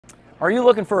Are you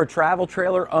looking for a travel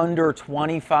trailer under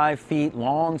 25 feet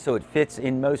long so it fits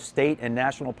in most state and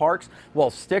national parks?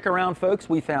 Well, stick around, folks.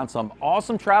 We found some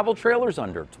awesome travel trailers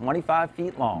under 25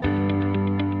 feet long.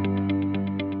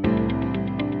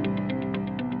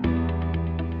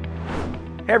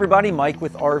 Hey everybody, Mike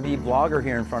with RVBlogger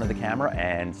here in front of the camera,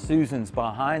 and Susan's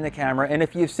behind the camera. And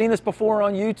if you've seen us before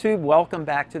on YouTube, welcome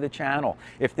back to the channel.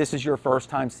 If this is your first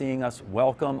time seeing us,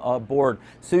 welcome aboard.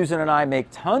 Susan and I make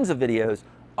tons of videos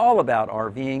all about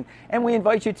RVing, and we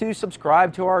invite you to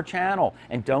subscribe to our channel.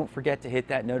 And don't forget to hit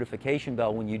that notification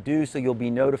bell when you do, so you'll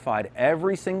be notified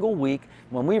every single week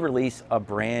when we release a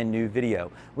brand new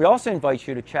video. We also invite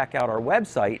you to check out our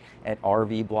website at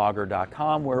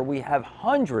RVblogger.com, where we have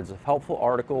hundreds of helpful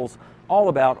articles all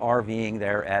about RVing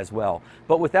there as well.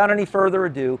 But without any further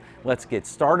ado, let's get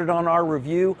started on our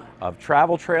review of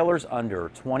travel trailers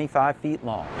under 25 feet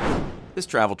long. This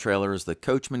travel trailer is the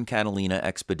Coachmen Catalina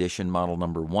Exp model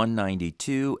number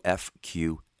 192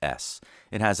 FQS.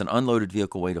 It has an unloaded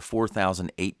vehicle weight of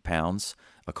 4,008 pounds,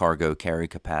 a cargo carry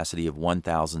capacity of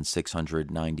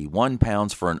 1,691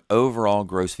 pounds for an overall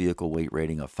gross vehicle weight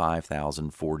rating of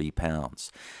 5,040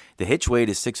 pounds. The hitch weight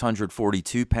is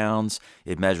 642 pounds.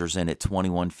 It measures in at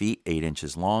 21 feet, 8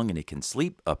 inches long, and it can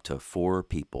sleep up to 4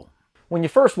 people. When you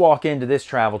first walk into this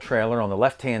travel trailer, on the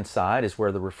left-hand side is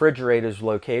where the refrigerator is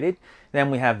located.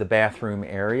 Then we have the bathroom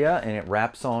area, and it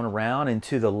wraps on around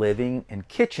into the living and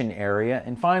kitchen area.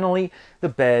 And finally, the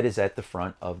bed is at the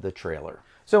front of the trailer.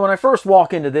 So when I first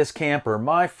walk into this camper,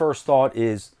 my first thought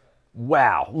is,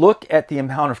 wow, look at the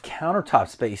amount of countertop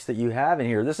space that you have in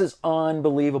here. This is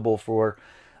unbelievable for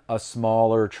a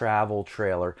smaller travel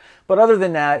trailer. But other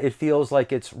than that, it feels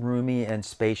like it's roomy and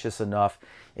spacious enough.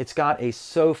 It's got a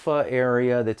sofa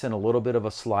area that's in a little bit of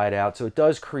a slide out, so it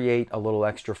does create a little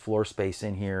extra floor space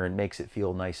in here and makes it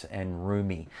feel nice and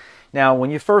roomy. Now,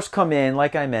 when you first come in,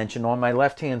 like I mentioned, on my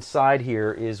left-hand side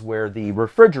here is where the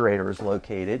refrigerator is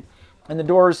located, and the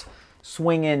doors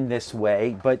swing in this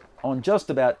way, but on just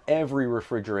about every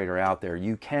refrigerator out there,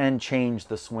 you can change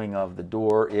the swing of the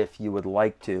door if you would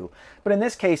like to. But in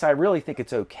this case, I really think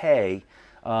it's okay.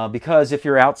 Because if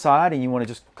you're outside and you want to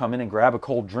just come in and grab a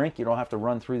cold drink, you don't have to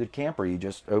run through the camper. You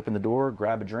just open the door,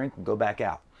 grab a drink, and go back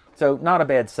out. So not a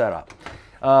bad setup.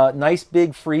 Nice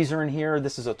big freezer in here.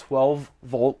 This is a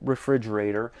 12-volt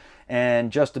refrigerator,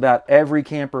 and just about every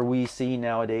camper we see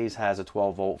nowadays has a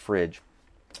 12-volt fridge.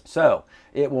 So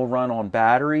it will run on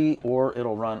battery or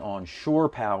it'll run on shore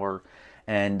power.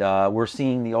 And we're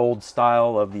seeing the old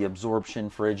style of the absorption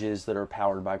fridges that are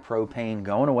powered by propane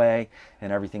going away,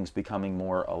 and everything's becoming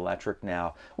more electric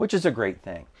now, which is a great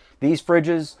thing. These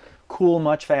fridges cool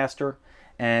much faster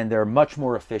and they're much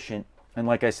more efficient. And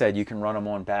like I said, you can run them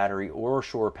on battery or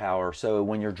shore power. So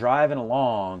when you're driving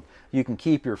along, you can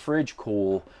keep your fridge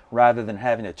cool rather than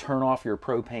having to turn off your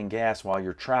propane gas while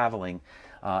you're traveling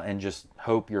and just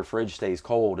hope your fridge stays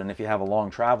cold. And if you have a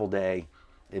long travel day,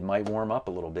 it might warm up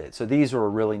a little bit. So these are a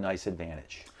really nice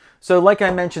advantage. So like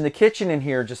I mentioned, the kitchen in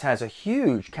here just has a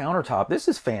huge countertop. This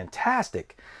is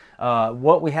fantastic.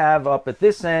 What we have up at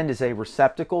this end is a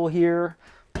receptacle here,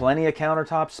 plenty of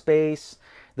countertop space.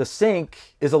 The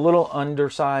sink is a little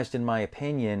undersized in my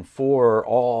opinion for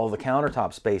all the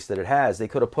countertop space that it has. They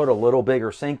could have put a little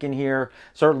bigger sink in here,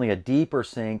 certainly a deeper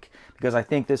sink, because I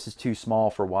think this is too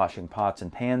small for washing pots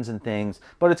and pans and things,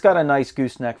 but it's got a nice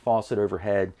gooseneck faucet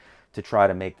overhead to try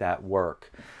to make that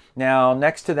work. Now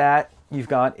next to that, you've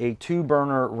got a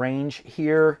 2-burner range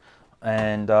here,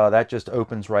 and that just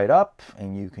opens right up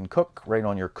and you can cook right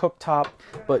on your cooktop.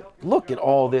 But look at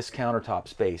all this countertop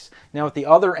space. Now at the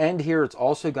other end here, it's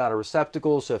also got a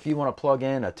receptacle, so if you want to plug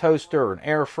in a toaster or an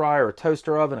air fryer, a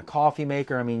toaster oven, a coffee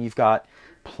maker, I mean, you've got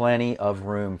plenty of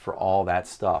room for all that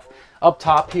stuff. Up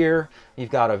top here,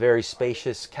 you've got a very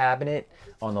spacious cabinet.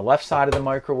 On the left side of the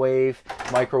microwave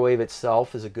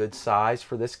itself is a good size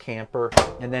for this camper,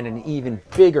 and then an even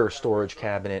bigger storage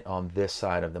cabinet on this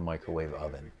side of the microwave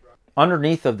oven.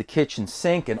 Underneath of the kitchen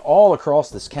sink and all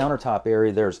across this countertop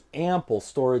area, there's ample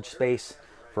storage space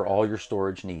for all your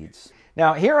storage needs.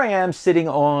 Now here I am sitting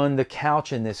on the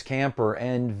couch in this camper,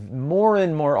 and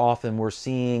more often we're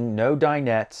seeing no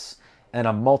dinettes and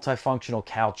a multifunctional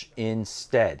couch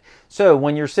instead. So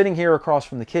when you're sitting here across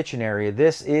from the kitchen area,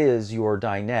 this is your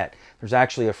dinette. There's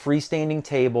actually a freestanding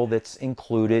table that's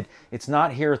included. It's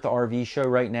not here at the RV show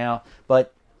right now,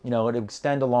 but you know, it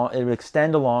would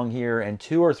extend along here, and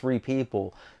 2 or 3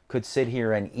 people could sit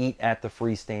here and eat at the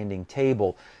freestanding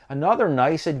table. Another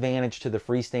nice advantage to the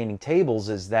freestanding tables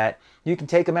is that you can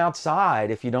take them outside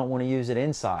if you don't want to use it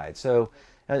inside. So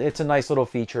it's a nice little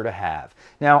feature to have.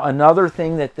 Now, another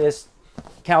thing that this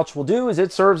couch will do is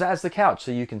it serves as the couch.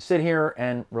 So you can sit here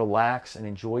and relax and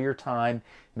enjoy your time,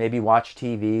 maybe watch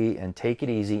TV and take it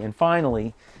easy. And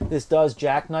finally, this does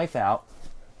jackknife out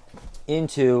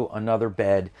into another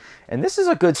bed. And this is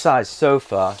a good sized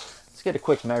sofa. Let's get a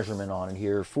quick measurement on it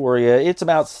here for you. It's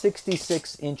about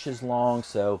 66 inches long,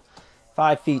 so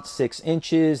 5 feet 6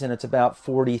 inches, and it's about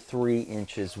 43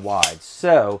 inches wide.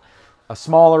 So a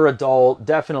smaller adult,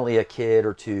 definitely a kid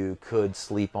or two, could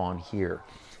sleep on here.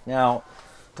 Now,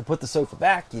 to put the sofa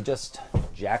back, you just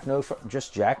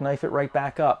jackknife it right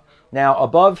back up. Now,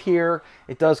 above here,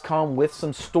 it does come with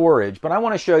some storage, but I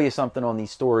want to show you something on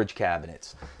these storage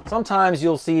cabinets. Sometimes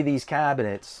you'll see these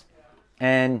cabinets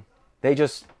and they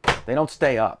don't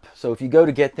stay up. So if you go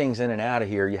to get things in and out of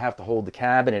here, you have to hold the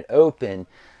cabinet open.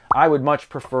 I would much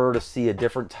prefer to see a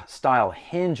different style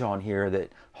hinge on here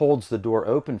that holds the door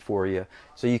open for you,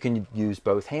 so you can use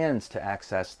both hands to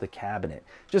access the cabinet.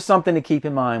 Just something to keep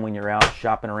in mind when you're out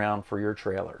shopping around for your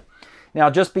trailer. Now,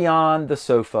 just beyond the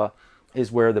sofa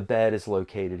is where the bed is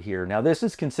located here. Now, this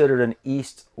is considered an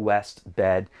east-west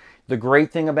bed. The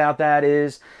great thing about that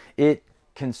is it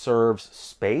conserves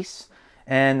space,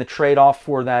 and the trade-off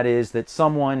for that is that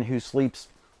someone who sleeps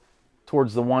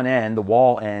towards the one end, the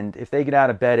wall end, if they get out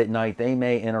of bed at night, they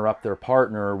may interrupt their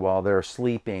partner while they're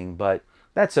sleeping, but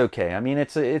that's okay. I mean,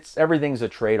 everything's a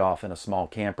trade-off in a small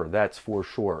camper, that's for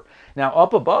sure. Now,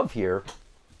 up above here,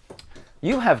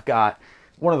 you have got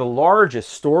one of the largest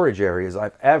storage areas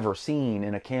I've ever seen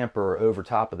in a camper over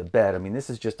top of the bed. I mean, this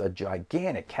is just a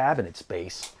gigantic cabinet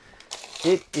space.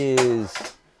 It is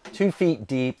 2 feet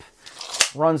deep,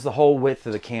 runs the whole width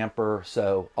of the camper,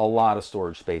 so a lot of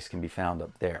storage space can be found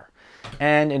up there.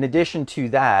 And in addition to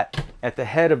that, at the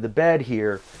head of the bed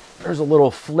here, there's a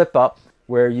little flip up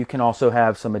where you can also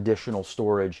have some additional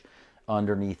storage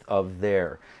underneath of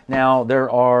there. Now, there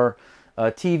are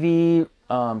TV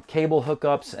cable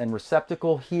hookups and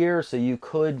receptacle here, so you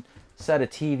could set a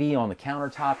TV on the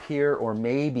countertop here or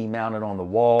maybe mount it on the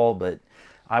wall, but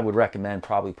I would recommend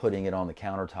probably putting it on the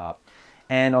countertop.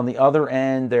 And on the other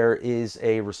end, there is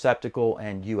a receptacle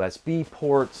and USB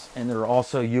ports, and there are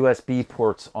also USB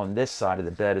ports on this side of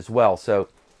the bed as well. So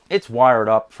it's wired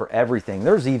up for everything.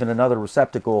 There's even another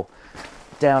receptacle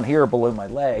down here below my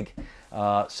leg.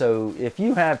 So if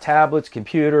you have tablets,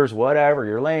 computers, whatever,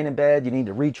 you're laying in bed, you need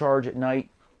to recharge at night,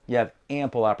 you have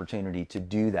ample opportunity to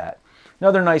do that.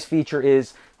 Another nice feature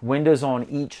is windows on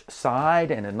each side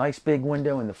and a nice big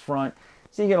window in the front.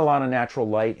 So you get a lot of natural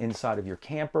light inside of your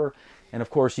camper. And of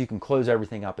course, you can close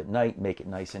everything up at night, make it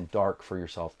nice and dark for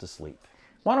yourself to sleep.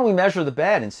 Why don't we measure the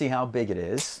bed and see how big it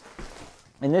is?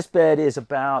 And this bed is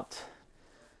about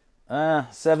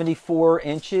 74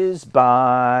 inches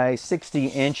by 60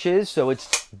 inches, so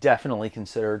it's definitely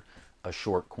considered a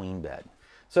short queen bed.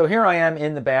 So here I am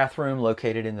in the bathroom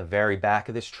located in the very back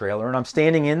of this trailer, and I'm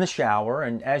standing in the shower,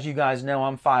 and as you guys know,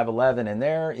 I'm 5'11", and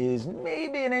there is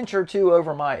maybe an inch or two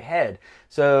over my head.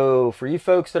 So for you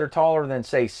folks that are taller than,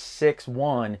 say,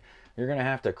 6'1", you're going to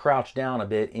have to crouch down a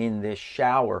bit in this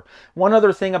shower. One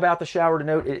other thing about the shower to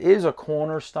note, it is a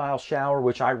corner style shower,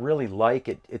 which I really like.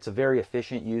 It's a very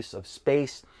efficient use of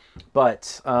space,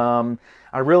 but I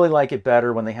really like it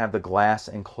better when they have the glass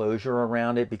enclosure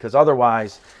around it, because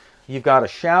otherwise you've got a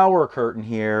shower curtain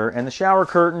here, and the shower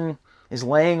curtain is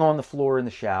laying on the floor in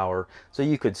the shower, so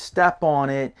you could step on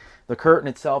it. The curtain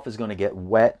itself is going to get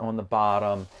wet on the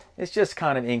bottom. It's just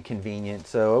kind of inconvenient,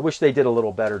 so I wish they did a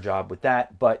little better job with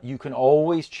that, but you can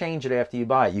always change it after you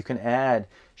buy it. You can add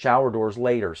shower doors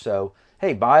later, so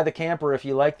hey, buy the camper if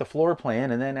you like the floor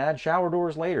plan and then add shower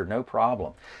doors later, no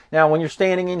problem. Now, when you're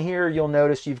standing in here, you'll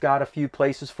notice you've got a few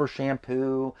places for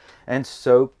shampoo and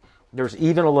soap. There's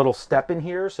even a little step in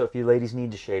here, so if you ladies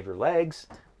need to shave your legs,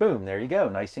 boom, there you go,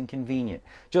 nice and convenient.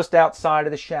 Just outside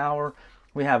of the shower,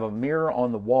 we have a mirror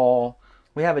on the wall.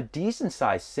 We have a decent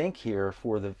sized sink here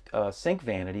for the sink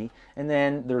vanity, and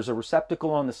then there's a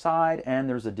receptacle on the side, and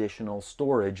there's additional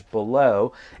storage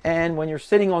below. And when you're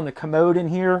sitting on the commode in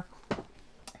here,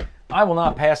 I will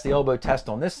not pass the elbow test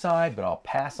on this side, but I'll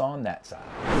pass on that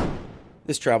side.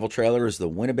 This travel trailer is the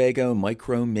Winnebago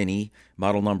Micro Minnie,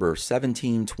 model number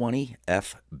 1720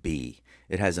 FB.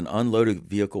 It has an unloaded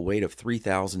vehicle weight of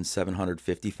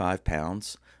 3,755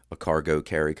 pounds, a cargo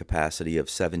carry capacity of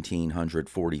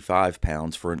 1,745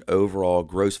 pounds for an overall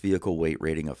gross vehicle weight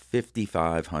rating of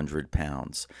 5,500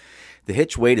 pounds. The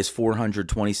hitch weight is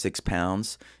 426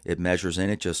 pounds. It measures in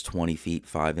at just 20 feet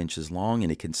 5 inches long,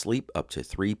 and it can sleep up to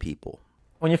 3 people.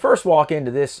 When you first walk into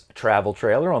this travel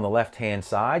trailer, on the left-hand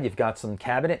side, you've got some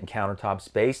cabinet and countertop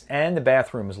space, and the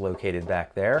bathroom is located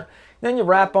back there. Then you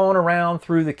wrap on around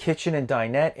through the kitchen and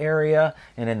dinette area,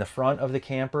 and in the front of the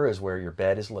camper is where your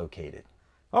bed is located.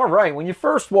 All right, when you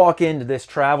first walk into this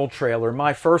travel trailer,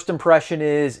 my first impression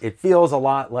is it feels a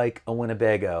lot like a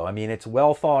Winnebago. I mean, it's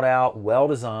well thought out, well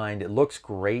designed, it looks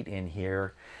great in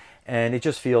here, and it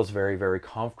just feels very, very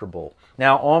comfortable.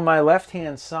 Now, on my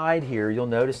left-hand side here, you'll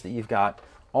notice that you've got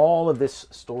all of this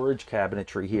storage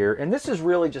cabinetry here, and this is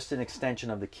really just an extension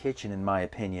of the kitchen, in my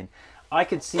opinion. I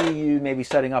could see you maybe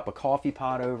setting up a coffee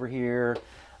pot over here,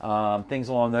 things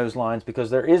along those lines, because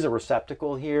there is a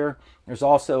receptacle here. There's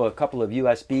also a couple of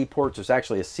USB ports. There's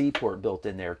actually a C port built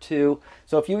in there too.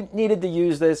 So if you needed to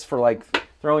use this for like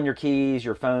throwing your keys,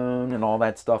 your phone, and all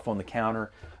that stuff on the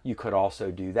counter, you could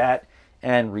also do that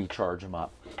and recharge them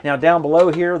up. Now down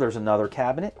below here, there's another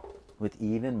cabinet with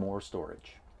even more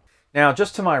storage. Now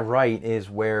just to my right is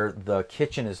where the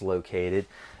kitchen is located.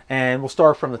 And we'll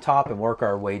start from the top and work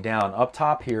our way down. Up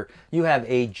top here, you have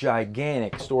a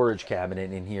gigantic storage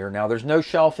cabinet in here. Now, there's no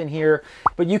shelf in here,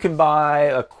 but you can buy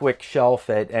a quick shelf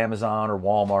at Amazon or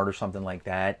Walmart or something like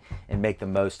that and make the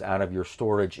most out of your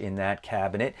storage in that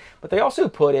cabinet. But they also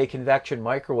put a convection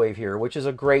microwave here, which is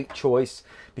a great choice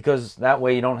because that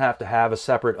way you don't have to have a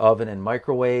separate oven and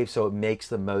microwave, so it makes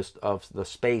the most of the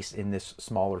space in this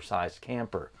smaller sized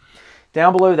camper.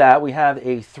 Down below that, we have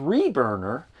a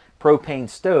 3-burner propane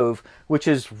stove, which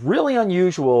is really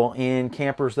unusual in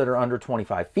campers that are under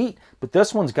 25 feet, but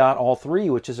this one's got all 3,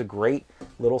 which is a great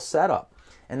little setup.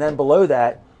 And then below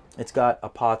that, it's got a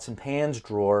pots and pans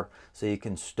drawer, so you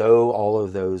can stow all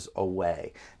of those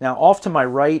away. Now, off to my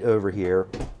right over here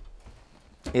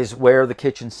is where the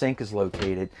kitchen sink is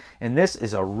located, and this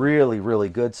is a really, really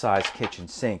good sized kitchen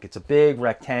sink. It's a big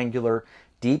rectangular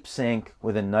deep sink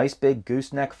with a nice big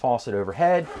gooseneck faucet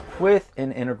overhead with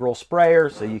an integral sprayer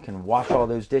so you can wash all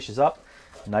those dishes up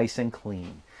nice and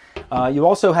clean. You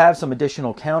also have some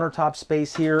additional countertop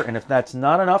space here, and if that's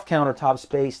not enough countertop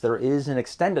space, there is an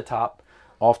extend-a-top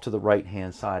off to the right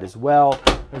hand side as well.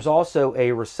 There's also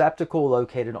a receptacle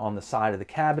located on the side of the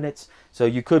cabinets, so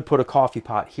you could put a coffee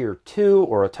pot here too,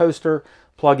 or a toaster,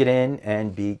 plug it in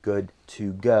and be good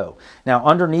to go. Now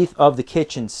underneath of the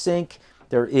kitchen sink,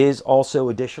 there is also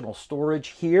additional storage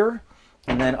here.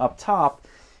 And then up top,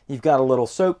 you've got a little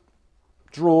soap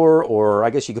drawer, or I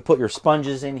guess you could put your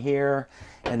sponges in here.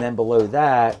 And then below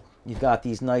that, you've got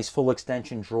these nice full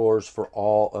extension drawers for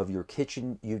all of your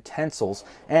kitchen utensils.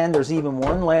 And there's even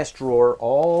one last drawer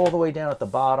all the way down at the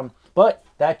bottom, but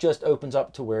that just opens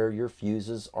up to where your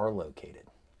fuses are located.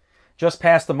 Just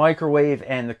past the microwave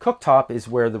and the cooktop is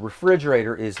where the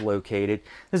refrigerator is located.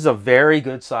 This is a very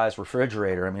good size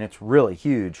refrigerator. I mean, it's really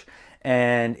huge.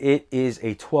 And it is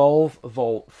a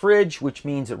 12-volt fridge, which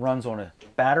means it runs on a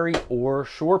battery or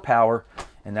shore power.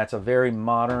 And that's a very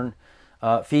modern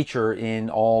feature in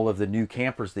all of the new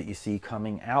campers that you see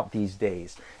coming out these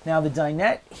days. Now, the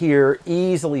dinette here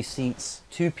easily seats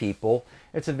 2 people.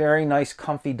 It's a very nice,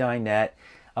 comfy dinette.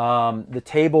 The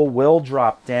table will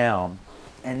drop down,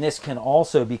 and this can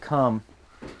also become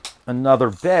another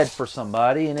bed for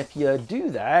somebody. And if you do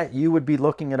that, you would be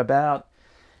looking at about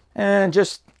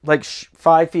just like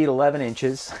 5 feet 11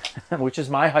 inches, which is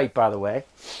my height, by the way.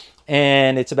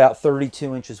 And it's about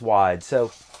 32 inches wide.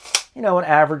 So, you know, an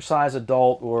average size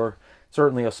adult or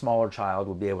certainly a smaller child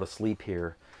would be able to sleep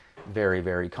here very,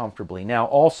 very comfortably. Now,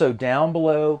 also down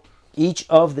below each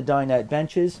of the dinette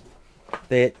benches,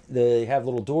 they have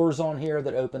little doors on here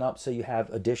that open up, so you have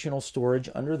additional storage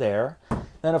under there.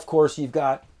 Then, of course, you've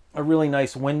got a really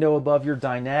nice window above your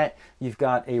dinette. You've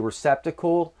got a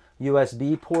receptacle,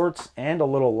 USB ports, and a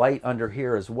little light under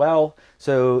here as well.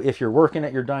 So if you're working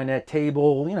at your dinette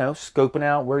table, you know, scoping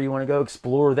out where you want to go,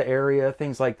 explore the area,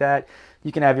 things like that,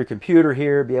 you can have your computer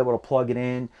here, be able to plug it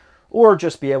in, or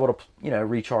just be able to, you know,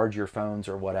 recharge your phones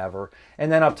or whatever.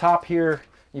 And then up top here,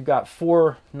 you've got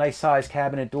 4 nice sized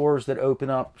cabinet doors that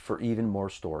open up for even more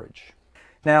storage.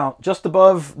 Now, just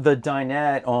above the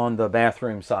dinette on the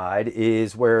bathroom side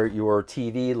is where your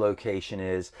TV location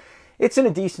is. It's in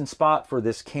a decent spot for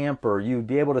this camper. You'd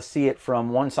be able to see it from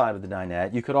one side of the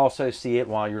dinette. You could also see it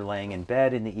while you're laying in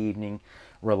bed in the evening,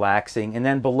 relaxing. And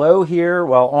then below here,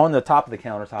 well, on the top of the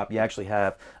countertop, you actually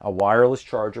have a wireless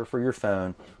charger for your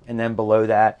phone. And then below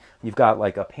that, you've got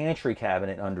like a pantry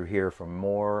cabinet under here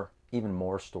for even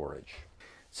more storage.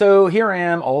 So here I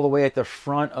am all the way at the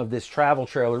front of this travel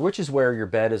trailer, which is where your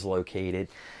bed is located.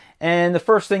 And the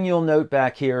first thing you'll note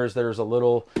back here is there's a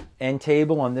little end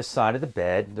table on this side of the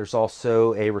bed. There's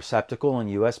also a receptacle and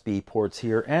USB ports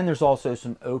here, and there's also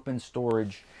some open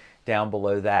storage down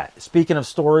below that. Speaking of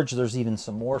storage, there's even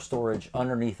some more storage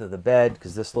underneath of the bed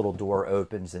because this little door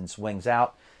opens and swings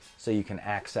out. so you can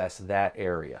access that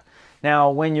area. Now,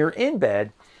 when you're in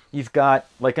bed, you've got,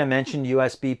 like I mentioned,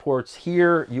 USB ports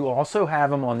here. You also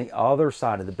have them on the other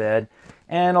side of the bed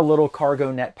and a little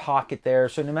cargo net pocket there.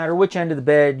 So no matter which end of the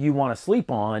bed you want to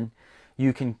sleep on,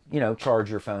 you can,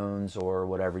 charge your phones or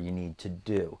whatever you need to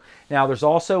do. Now, there's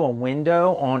also a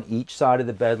window on each side of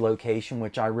the bed location,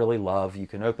 which I really love. You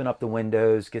can open up the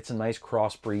windows, get some nice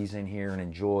cross breeze in here and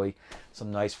enjoy some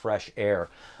nice fresh air.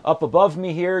 Up above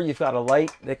me here, you've got a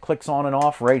light that clicks on and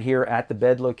off right here at the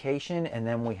bed location. And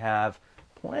then we have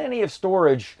plenty of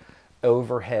storage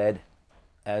overhead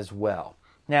as well.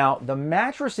 Now, the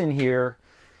mattress in here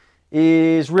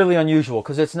is really unusual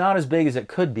because it's not as big as it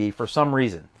could be for some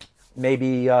reason.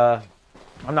 Maybe, I'm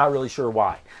not really sure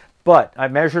why, but I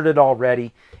measured it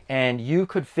already, and you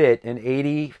could fit an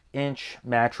 80-inch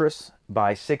mattress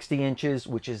by 60 inches,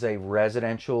 which is a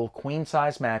residential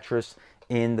queen-size mattress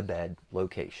in the bed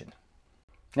location.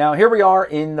 Now, here we are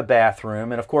in the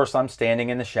bathroom, and of course, I'm standing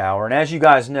in the shower, and as you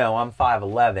guys know, I'm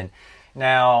 5'11".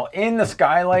 Now, in the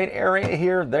skylight area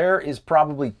here, there is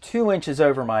probably 2 inches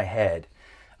over my head.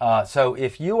 So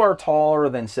if you are taller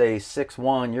than, say,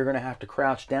 6'1", you're going to have to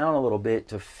crouch down a little bit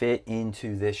to fit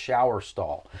into this shower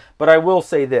stall. But I will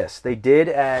say this, they did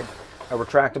add a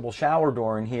retractable shower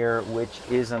door in here, which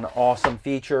is an awesome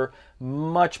feature.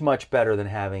 Much, much better than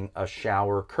having a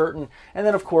shower curtain. And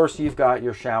then, of course, you've got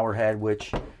your shower head,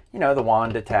 which, the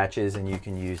wand attaches, and you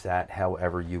can use that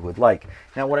however you would like.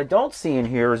 Now, what I don't see in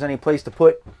here is any place to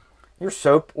put your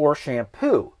soap or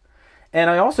shampoo. And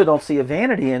I also don't see a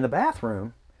vanity in the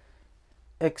bathroom.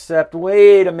 Except,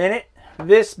 wait a minute,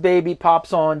 this baby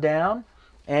pops on down,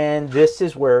 and this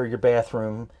is where your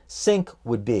bathroom sink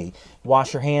would be.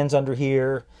 Wash your hands under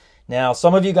here. Now,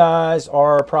 some of you guys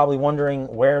are probably wondering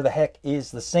where the heck is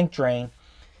the sink drain.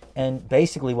 And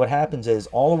basically what happens is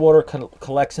all the water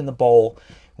collects in the bowl.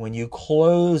 When you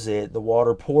close it, the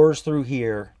water pours through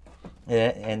here,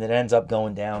 and it ends up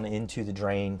going down into the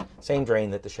drain, same drain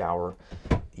that the shower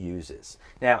uses.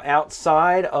 Now,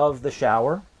 outside of the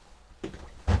shower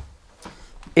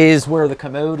is where the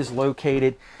commode is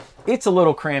located. It's a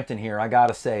little cramped in here, I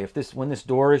gotta say. When this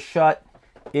door is shut,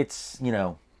 it's, pretty,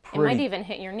 it might even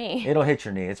hit your knee. It'll hit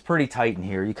your knee. It's pretty tight in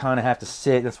here. You kind of have to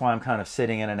sit. That's why I'm kind of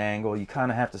sitting at an angle. You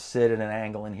kind of have to sit at an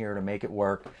angle in here to make it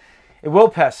work. It will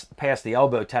pass the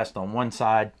elbow test on one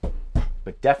side,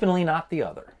 but definitely not the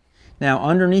other. Now,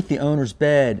 underneath the owner's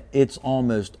bed, it's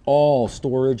almost all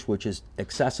storage, which is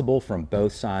accessible from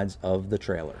both sides of the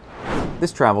trailer.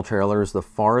 This travel trailer is the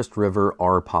Forest River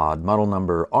R-Pod, model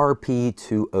number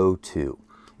RP202.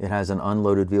 It has an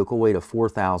unloaded vehicle weight of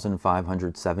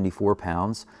 4,574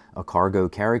 pounds, a cargo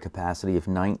carry capacity of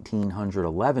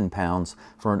 1,911 pounds,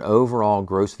 for an overall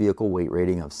gross vehicle weight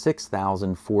rating of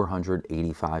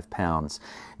 6,485 pounds.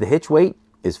 The hitch weight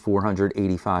is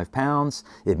 485 pounds.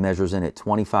 It measures in at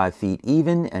 25 feet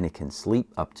even, and it can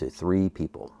sleep up to 3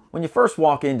 people. When you first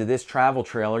walk into this travel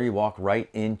trailer, you walk right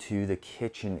into the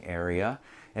kitchen area.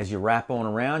 As you wrap on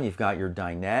around, you've got your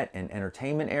dinette and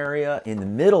entertainment area. In the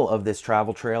middle of this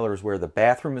travel trailer is where the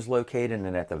bathroom is located,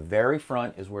 and at the very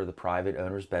front is where the private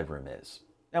owner's bedroom is.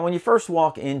 Now, when you first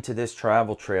walk into this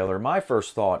travel trailer, my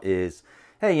first thought is,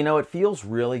 hey, it feels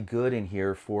really good in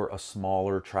here for a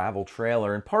smaller travel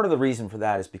trailer. And part of the reason for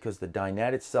that is because the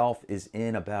dinette itself is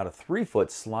in about a 3-foot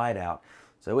slide out.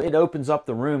 So it opens up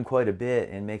the room quite a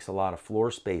bit and makes a lot of floor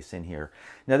space in here.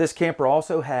 Now, this camper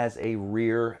also has a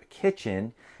rear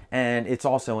kitchen, and it's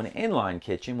also an inline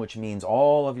kitchen, which means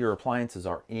all of your appliances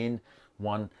are in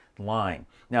one line.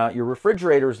 Now, your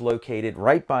refrigerator is located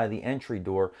right by the entry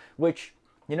door, which,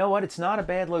 it's not a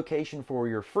bad location for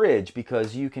your fridge,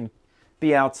 because you can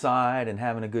be outside and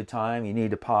having a good time. You need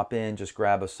to pop in, just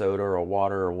grab a soda or a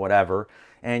water or whatever,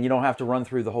 and you don't have to run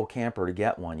through the whole camper to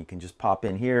get one. You can just pop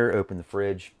in here, open the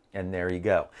fridge, and there you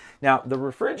go. Now, the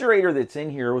refrigerator that's in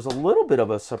here was a little bit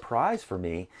of a surprise for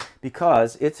me,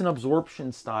 because it's an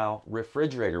absorption style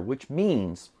refrigerator, which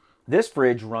means this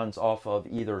fridge runs off of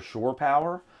either shore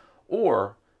power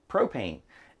or propane.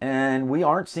 And we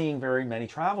aren't seeing very many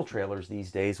travel trailers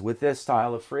these days with this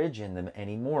style of fridge in them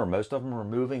anymore. Most of them are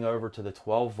moving over to the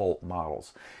 12-volt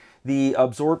models. The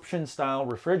absorption style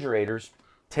refrigerators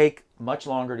take much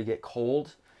longer to get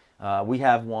cold. We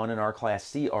have one in our Class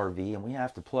C RV, and we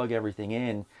have to plug everything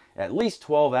in at least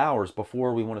 12 hours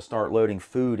before we want to start loading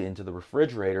food into the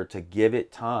refrigerator to give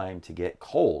it time to get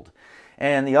cold.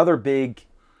 And the other big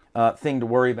thing to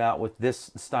worry about with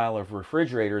this style of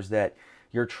refrigerator is that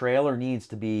your trailer needs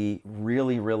to be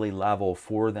really, really level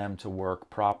for them to work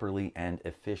properly and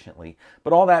efficiently.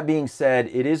 But all that being said,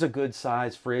 it is a good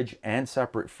size fridge and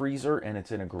separate freezer, and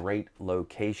it's in a great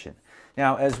location.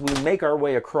 Now, as we make our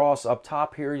way across up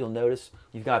top here, you'll notice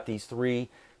you've got these 3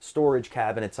 storage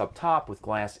cabinets up top with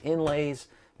glass inlays.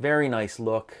 Very nice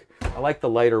look. I like the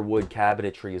lighter wood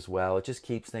cabinetry as well. It just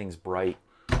keeps things bright,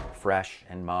 fresh,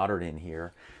 and modern in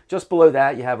here. Just below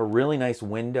that, you have a really nice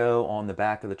window on the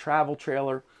back of the travel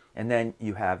trailer. And then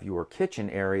you have your kitchen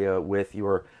area with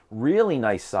your really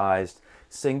nice sized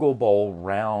single bowl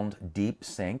round deep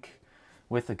sink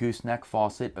with a gooseneck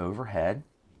faucet overhead.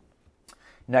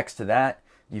 Next to that,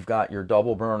 you've got your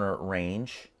double burner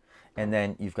range, and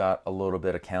then you've got a little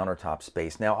bit of countertop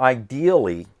space. Now,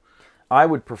 ideally, I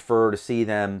would prefer to see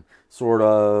them sort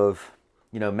of,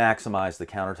 maximize the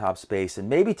countertop space and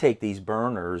maybe take these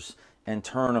burners and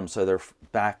turn them so they're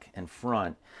back and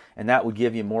front, and that would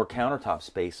give you more countertop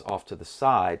space off to the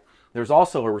side. There's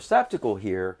also a receptacle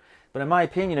here, but in my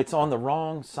opinion, it's on the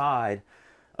wrong side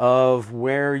of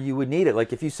where you would need it.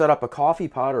 Like if you set up a coffee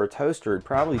pot or a toaster, it'd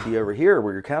probably be over here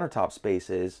where your countertop space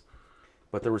is,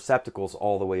 but the receptacle's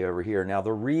all the way over here. Now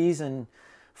the reason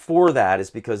for that is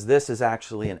because this is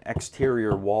actually an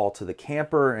exterior wall to the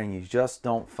camper, and you just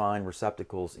don't find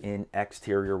receptacles in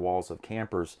exterior walls of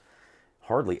campers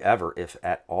hardly ever, if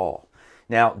at all.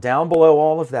 Now down below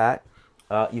all of that,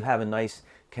 you have a nice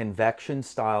convection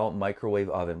style microwave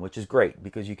oven, which is great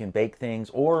because you can bake things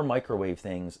or microwave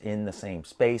things in the same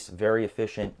space. Very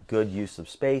efficient, good use of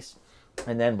space.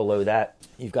 And then below that,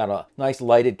 you've got a nice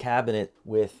lighted cabinet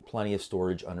with plenty of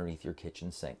storage underneath your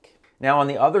kitchen sink. Now on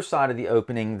the other side of the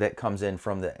opening that comes in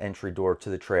from the entry door to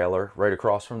the trailer, right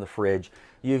across from the fridge,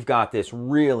 you've got this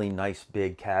really nice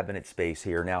big cabinet space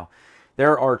here. Now,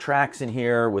 there are tracks in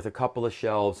here with a couple of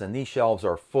shelves, and these shelves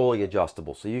are fully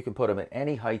adjustable, so you can put them at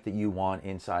any height that you want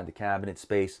inside the cabinet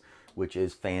space, which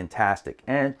is fantastic.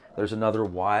 And there's another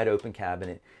wide open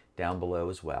cabinet down below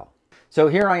as well. So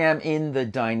here I am in the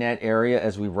dinette area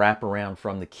as we wrap around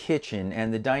from the kitchen,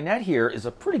 and the dinette here is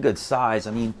a pretty good size.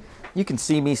 I mean, you can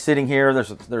see me sitting here.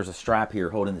 There's a strap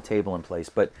here holding the table in place,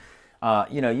 but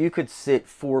you could sit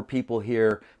 4 people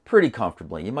here pretty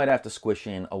comfortably. You might have to squish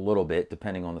in a little bit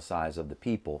depending on the size of the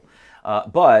people.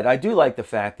 But I do like the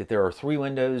fact that there are 3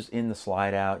 windows in the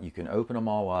slide out. You can open them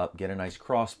all up, get a nice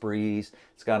cross breeze.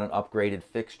 It's got an upgraded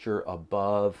fixture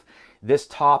above. This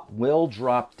top will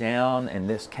drop down, and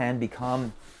this can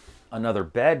become another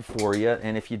bed for you.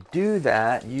 And if you do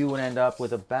that, you would end up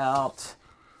with about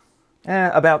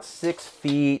 6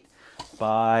 feet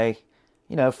by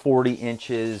 40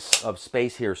 inches of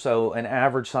space here. So an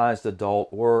average sized adult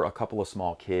or a couple of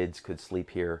small kids could sleep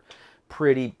here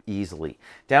pretty easily.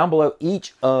 Down below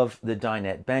each of the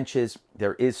dinette benches,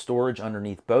 there is storage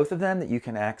underneath both of them that you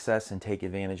can access and take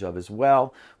advantage of as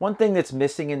well. One thing that's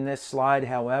missing in this slide,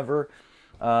 however,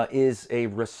 is a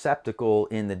receptacle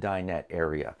in the dinette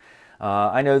area.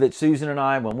 I know that Susan and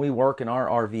I, when we work in our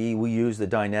RV, we use the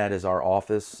dinette as our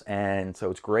office, and so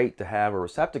it's great to have a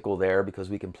receptacle there because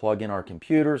we can plug in our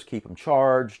computers, keep them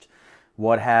charged,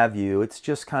 what have you. It's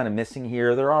just kind of missing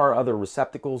here. There are other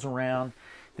receptacles around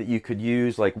that you could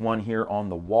use, like one here on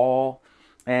the wall,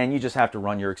 and you just have to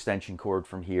run your extension cord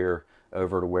from here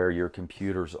over to where your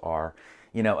computers are.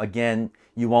 Again,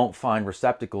 you won't find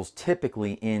receptacles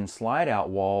typically in slide-out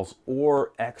walls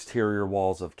or exterior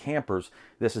walls of campers.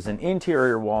 This is an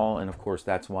interior wall, and of course,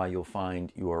 that's why you'll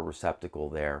find your receptacle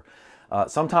there.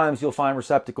 Sometimes you'll find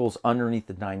receptacles underneath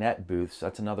the dinette booths.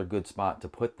 That's another good spot to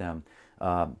put them,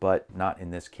 but not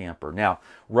in this camper. Now,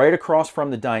 right across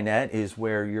from the dinette is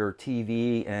where your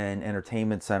TV and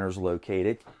entertainment center is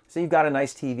located. So you've got a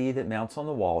nice TV that mounts on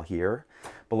the wall here.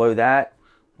 Below that,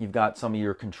 you've got some of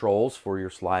your controls for your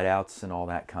slide outs and all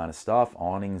that kind of stuff,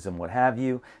 awnings and what have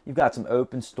you. You've got some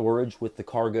open storage with the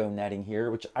cargo netting here,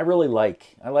 which I really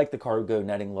like. I like the cargo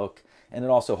netting look, and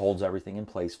it also holds everything in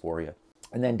place for you.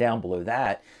 And then down below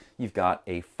that, you've got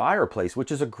a fireplace,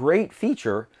 which is a great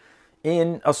feature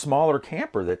in a smaller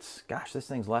camper that's, gosh, this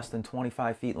thing's less than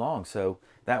 25 feet long. So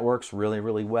that works really,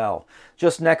 really well.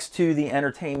 Just next to the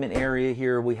entertainment area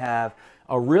here, we have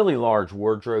a really large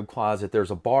wardrobe closet.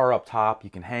 There's a bar up top. You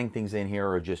can hang things in here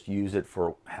or just use it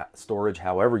for storage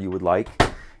however you would like.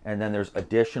 And then there's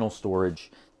additional storage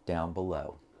down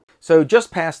below. So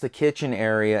just past the kitchen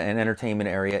area and entertainment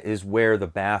area is where the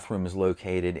bathroom is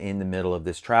located in the middle of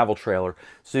this travel trailer.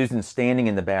 Susan's standing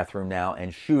in the bathroom now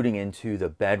and shooting into the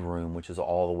bedroom, which is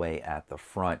all the way at the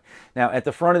front. Now at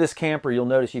the front of this camper, you'll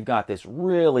notice you've got this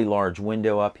really large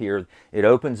window up here. It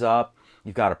opens up.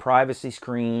 You've got a privacy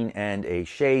screen and a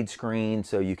shade screen,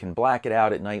 so you can black it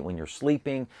out at night when you're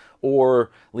sleeping or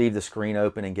leave the screen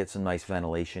open and get some nice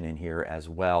ventilation in here as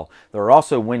well. There are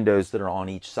also windows that are on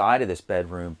each side of this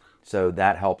bedroom, so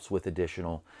that helps with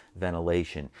additional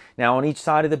ventilation. Now on each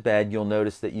side of the bed, you'll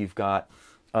notice that you've got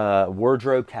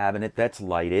wardrobe cabinet that's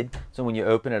lighted. So when you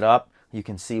open it up, you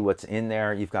can see what's in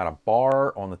there. You've got a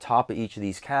bar on the top of each of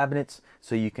these cabinets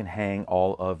so you can hang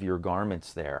all of your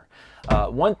garments there.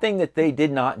 One thing that they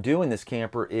did not do in this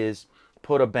camper is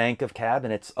put a bank of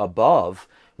cabinets above.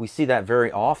 We see that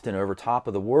very often over top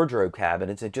of the wardrobe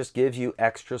cabinets. It just gives you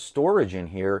extra storage in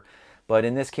here. But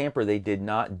in this camper, they did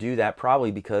not do that,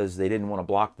 probably because they didn't want to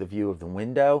block the view of the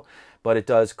window, but it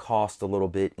does cost a little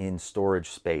bit in storage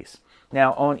space.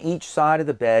 Now, on each side of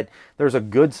the bed, there's a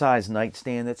good sized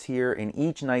nightstand that's here, and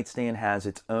each nightstand has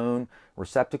its own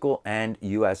receptacle and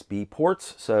USB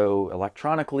ports. So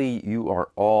electronically, you are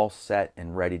all set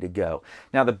and ready to go.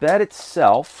 Now, the bed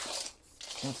itself,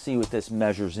 let's see what this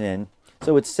measures in.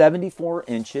 So it's 74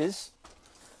 inches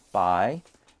by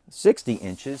 60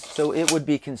 inches, so it would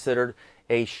be considered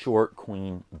a short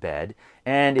queen bed.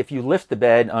 And if you lift the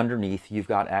bed underneath, you've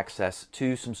got access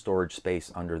to some storage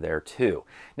space under there too.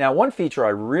 Now, one feature I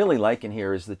really like in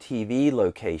here is the TV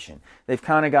location. They've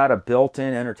kind of got a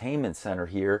built-in entertainment center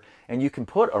here, and you can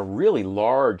put a really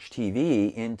large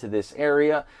TV into this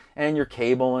area, and your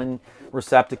cable and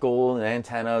receptacle and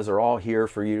antennas are all here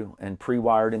for you and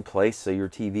pre-wired in place, so your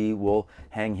TV will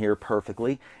hang here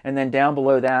perfectly. And then down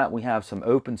below that, we have some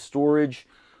open storage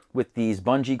with these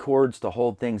bungee cords to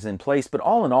hold things in place. But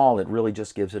all in all, it really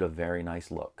just gives it a very nice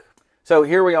look. So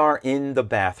here we are in the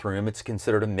bathroom. It's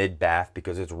considered a mid-bath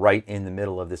because it's right in the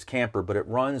middle of this camper, but it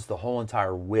runs the whole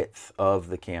entire width of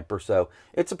the camper. So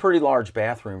it's a pretty large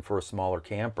bathroom for a smaller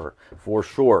camper, for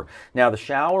sure. Now, the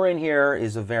shower in here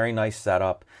is a very nice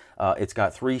setup. It's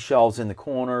got 3 shelves in the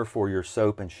corner for your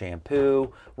soap and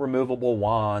shampoo, removable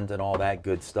wand, and all that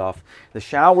good stuff. The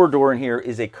shower door in here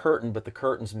is a curtain, but the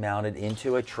curtain's mounted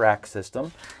into a track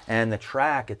system, and the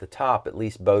track at the top at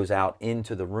least bows out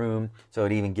into the room, so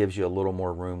it even gives you a little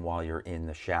more room while you're in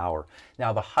the shower.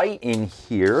 Now, the height in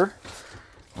here,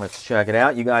 let's check it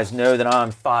out. You guys know that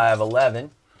I'm 5'11",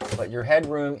 but your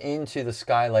headroom into the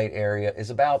skylight area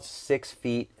is about 6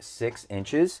 feet 6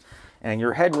 inches. And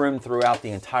your headroom throughout the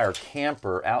entire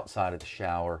camper outside of the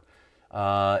shower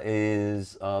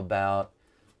is about,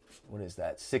 what is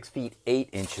that, 6 feet 8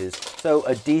 inches. So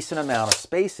a decent amount of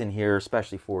space in here,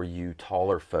 especially for you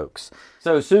taller folks.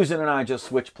 So Susan and I just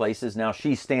switched places. Now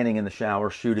she's standing in the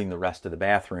shower shooting the rest of the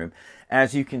bathroom.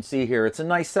 As you can see here, it's a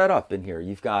nice setup in here.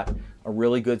 You've got a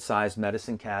really good sized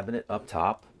medicine cabinet up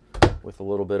top with a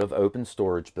little bit of open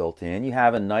storage built in. You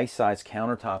have a nice sized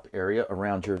countertop area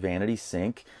around your vanity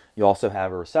sink. You also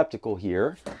have a receptacle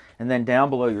here. And then down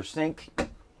below your sink,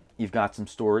 you've got some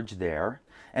storage there.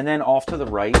 And then off to the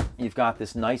right, you've got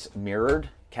this nice mirrored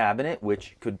cabinet,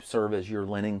 which could serve as your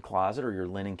linen closet or your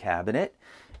linen cabinet.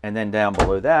 And then down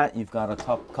below that, you've got a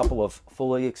couple of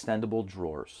fully extendable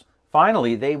drawers.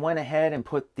 Finally, they went ahead and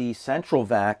put the central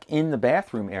vac in the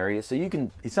bathroom area, so you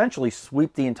can essentially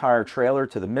sweep the entire trailer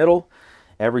to the middle.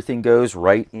 Everything goes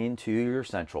right into your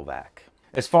central vac.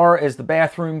 As far as the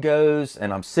bathroom goes,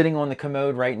 and I'm sitting on the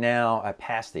commode right now, I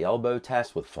passed the elbow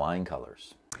test with flying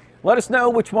colors. Let us know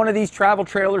which one of these travel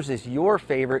trailers is your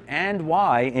favorite and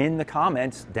why in the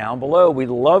comments down below. We'd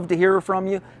love to hear from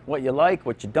you, what you like,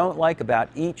 what you don't like about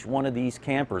each one of these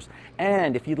campers.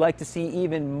 And if you'd like to see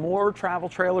even more travel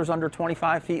trailers under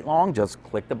 25 feet long, just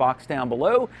click the box down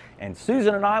below, and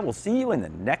Susan and I will see you in the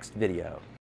next video.